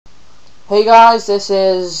Hey guys, this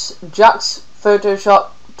is Jack's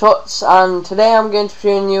Photoshop Tuts, and today I'm going to be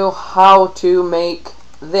showing you how to make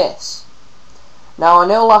this. Now I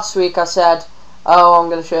know last week I said, oh, I'm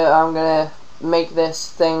gonna make this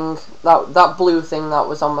thing, that blue thing that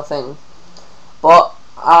was on my thing, but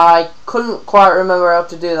I couldn't quite remember how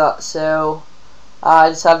to do that, so I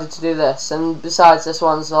decided to do this. And besides, this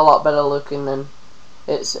one's a lot better looking, and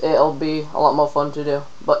it'll be a lot more fun to do.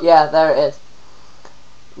 But yeah, there it is.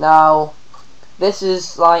 Now, this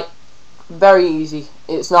is like very easy.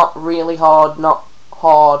 It's not really hard, not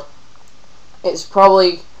hard. It's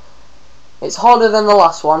harder than the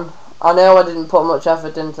last one. I know I didn't put much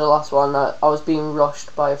effort into the last one. I was being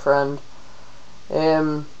rushed by a friend.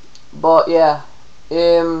 But yeah,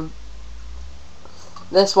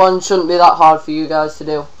 this one shouldn't be that hard for you guys to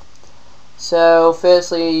do. So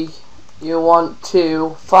firstly, you want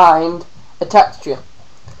to find a texture.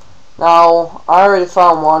 Now, I already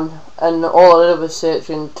found one, and all I did was search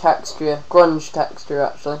in texture, grunge texture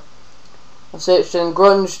actually. I searched in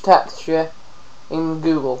grunge texture in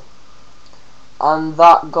Google, and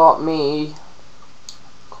that got me,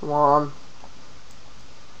 come on,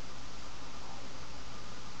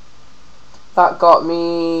 that got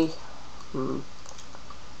me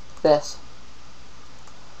this.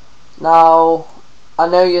 Now, I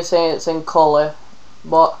know you're saying it's in colour,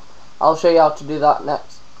 but I'll show you how to do that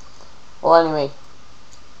next. Well, anyway,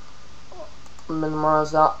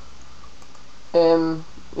 minimize that. You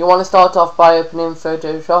want to start off by opening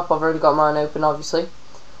Photoshop. I've already got mine open, obviously.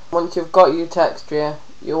 Once you've got your texture,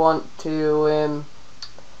 you want to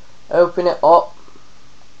open it up.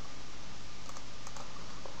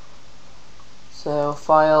 So,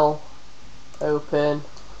 File, Open,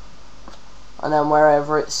 and then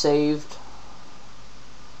wherever it's saved.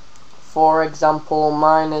 For example,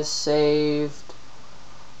 mine is saved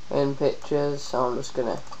in Pictures, so I'm just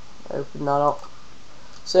gonna open that up.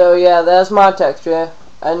 So yeah, there's my texture,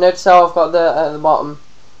 and notice how I've got the at the bottom.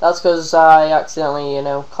 That's because I accidentally,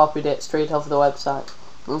 copied it straight off the website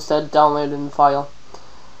instead of downloading the file.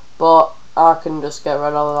 But I can just get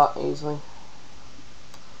rid of that easily.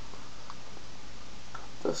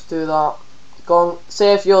 Just do that. Go on,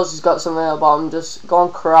 say if yours has got something at the bottom, just go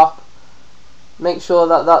on crop. Make sure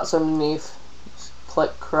that that's underneath. Just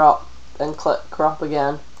click crop, then click crop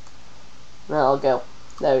again. And that'll go.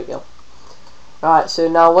 There we go. Right, so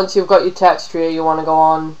now once you've got your texture, you want to go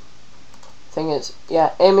on,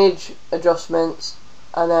 image adjustments,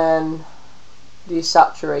 and then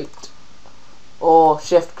desaturate, or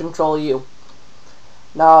Shift Control U.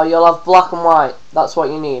 Now you'll have black and white. That's what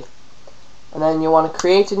you need. And then you want to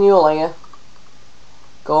create a new layer.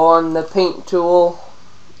 Go on the paint tool.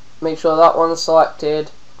 Make sure that one's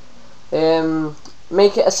selected.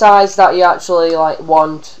 Make it a size that you actually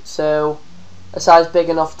want. So a size big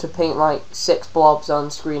enough to paint like 6 blobs on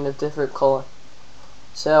screen of different colour.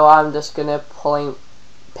 So I'm just gonna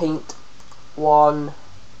paint one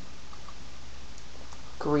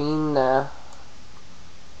green there,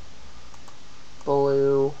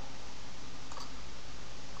 blue.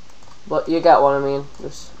 But you get what I mean.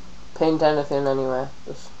 Just paint anything anywhere.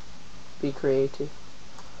 Just be creative.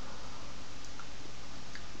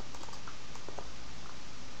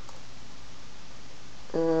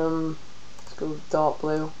 Let's go with dark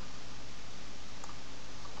blue.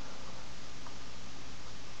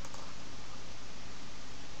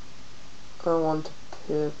 I want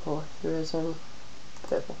purple if there is any.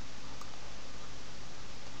 Purple.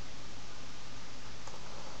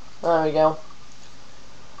 There we go.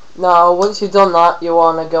 Now, once you've done that, you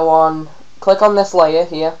want to go on, click on this layer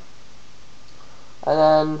here, and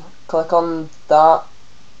then click on that,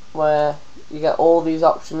 where you get all these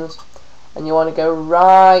options, and you want to go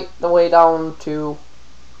right the way down to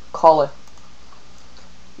color.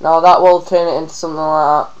 Now that will turn it into something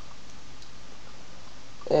like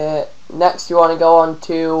that. Next you want to go on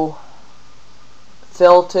to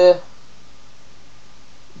filter,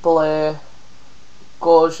 blur,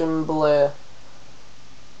 Gaussian blur.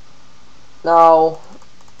 Now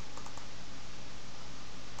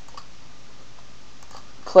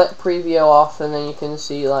click preview off, and then you can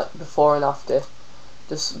see like before and after.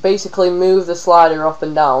 Just basically move the slider up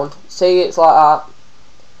and down. Say it's like that.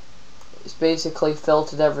 It's basically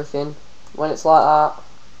filtered everything. When it's like that.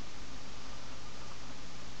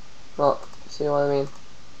 Look, see what I mean?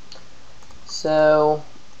 So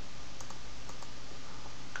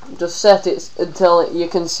just set it until you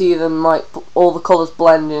can see them, like all the colours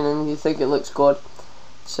blending, and you think it looks good.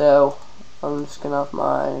 So I'm just gonna have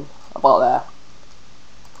mine about there.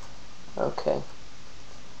 Okay.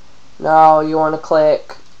 Now you want to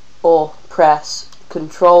click or press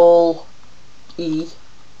Control E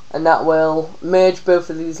and that will merge both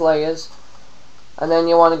of these layers. And then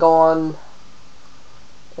you want to go on,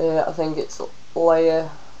 I think it's layer,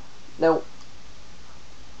 no,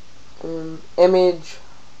 image,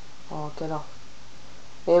 oh get off,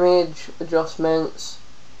 image, adjustments,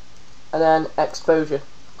 and then exposure.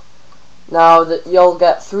 Now that you'll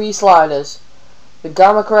get 3 sliders, the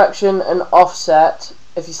gamma correction and offset.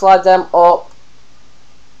 If you slide them up,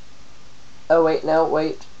 oh wait, no,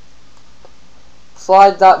 wait,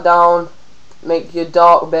 slide that down, make your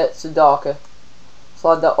dark bits darker,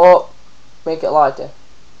 slide that up, make it lighter.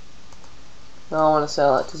 Now I want to set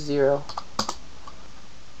that to 0.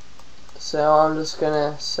 So I'm just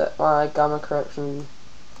gonna set my gamma correction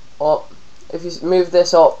up. If you move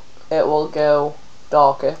this up, it will go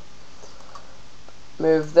darker.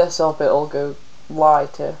 Move this up, it will go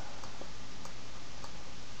lighter.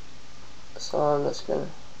 So I'm just gonna,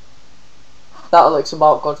 that looks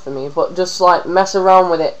about good for me, but just like mess around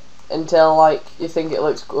with it until like you think it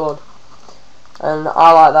looks good, and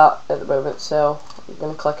I like that at the moment, so I'm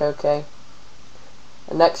gonna click OK.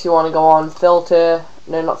 And next you want to go on filter,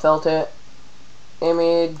 no not filter,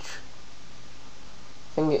 image,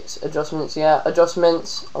 I think it's adjustments, yeah,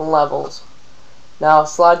 adjustments and levels. Now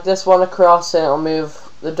slide this one across and it'll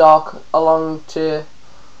move the dark along to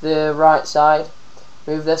the right side.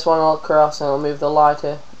 Move this one across and it'll move the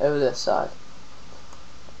lighter over this side,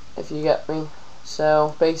 if you get me.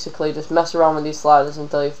 So basically just mess around with these sliders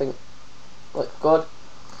until you think looks good.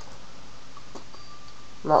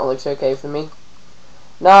 And that looks okay for me.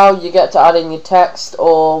 Now you get to add in your text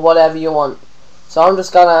or whatever you want. So I'm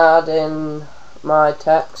just gonna add in my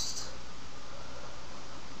text.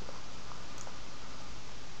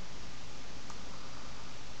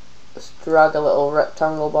 Just drag a little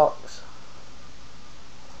rectangle box.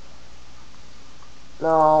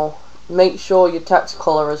 Now make sure your text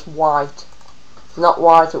colour is white. If it's not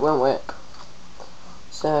white, it won't work.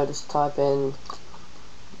 So just type in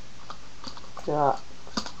JackPS.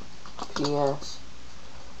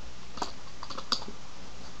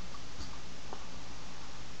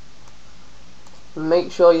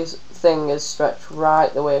 Make sure your thing is stretched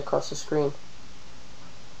right the way across the screen,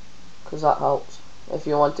 because that helps if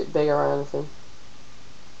you want it bigger or anything.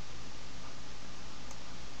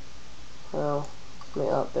 Well, make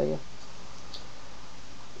that bigger.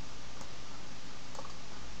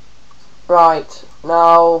 Right,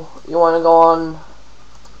 now you want to go on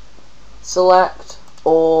select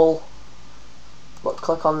all, but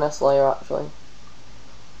click on this layer actually.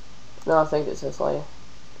 No, I think it's this layer.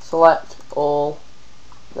 Select all,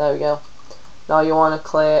 there we go. Now you want to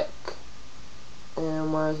click,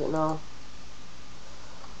 where is it now?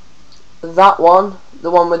 That one,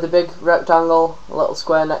 the one with the big rectangle, a little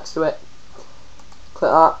square next to it.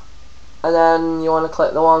 Click that, and then you want to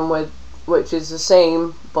click the one with, which is the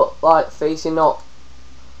same but like facing up.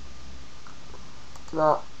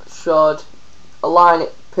 That should align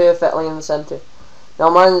it perfectly in the center. Now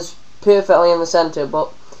mine's perfectly in the center,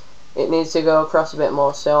 but it needs to go across a bit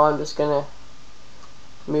more, so I'm just gonna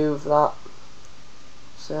move that.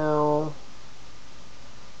 So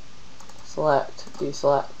select,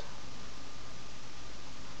 deselect.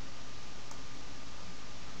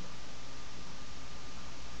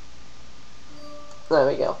 There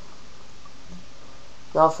we go.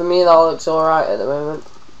 Now for me that looks alright at the moment,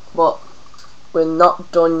 but we're not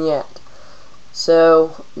done yet.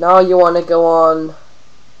 So now you want to go on,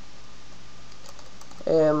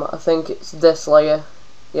 I think it's this layer,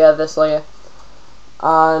 yeah, this layer,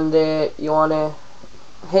 and you want to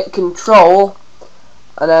hit Control,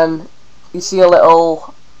 and then you see a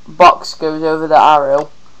little box goes over the arrow.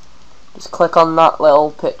 Just click on that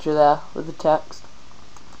little picture there with the text.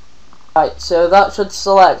 Right, so that should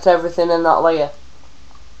select everything in that layer.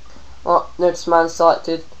 Oh, notice mine's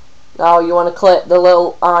selected. Now you want to click the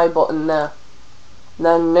little I button there. And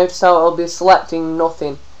then notice how it'll be selecting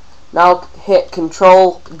nothing. Now hit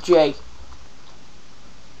Control J.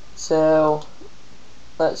 So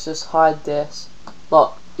let's just hide this.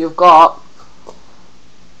 Look, you'll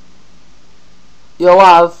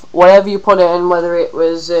have whatever you put in, whether it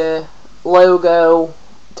was logo,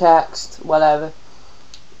 text, whatever,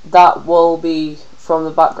 that will be from the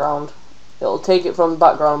background. It'll take it from the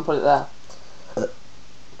background and put it there.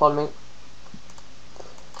 Pardon me.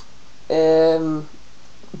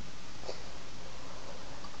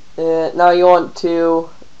 Now you want to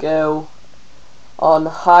go on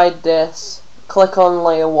hide this, click on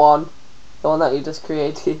layer 1, the one that you just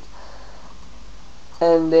created,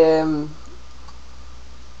 and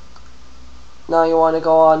now you want to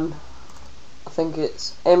go on, I think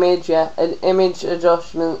it's image, yeah, and image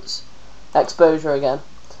adjustments, exposure again.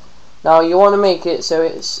 Now you want to make it so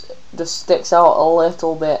it's just sticks out a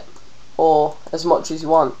little bit, or as much as you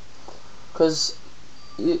want, because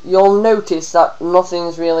you'll notice that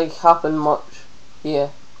nothing's really happened much here.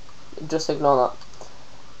 Just ignore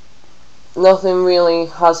that. Nothing really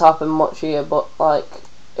has happened much here, but like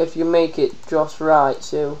if you make it just right,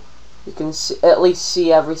 so you can at least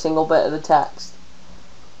see every single bit of the text.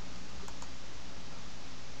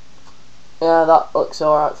 Yeah, that looks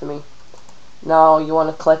alright for me. Now you want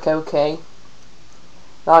to click OK.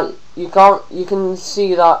 Now you can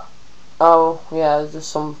see that. Oh yeah, there's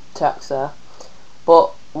just some text there.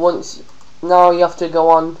 But now you have to go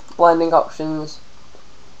on blending options,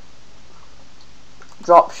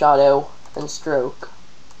 drop shadow, and stroke.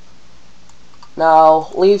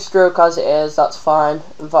 Now leave stroke as it is, that's fine.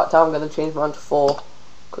 In fact, I'm going to change mine to 4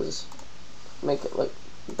 because make it look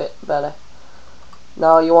a bit better.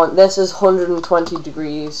 Now you want this as 120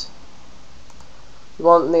 degrees. You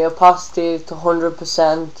want the opacity to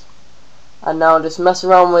 100%, and now just mess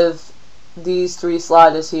around with these 3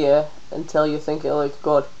 sliders here until you think it looks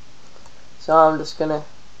good. So I'm just gonna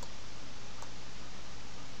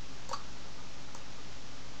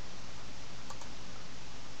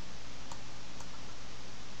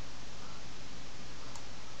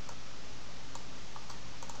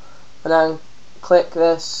and then click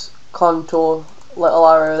this contour little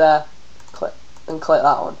arrow there, click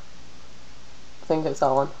that one. I think it's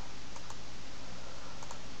that one.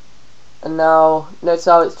 And now notice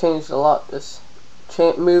how it's changed a lot. Just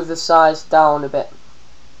move the size down a bit,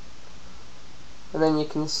 and then you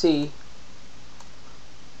can see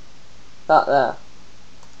that there.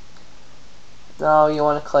 Now you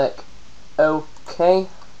want to click OK,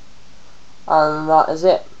 and that is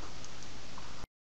it.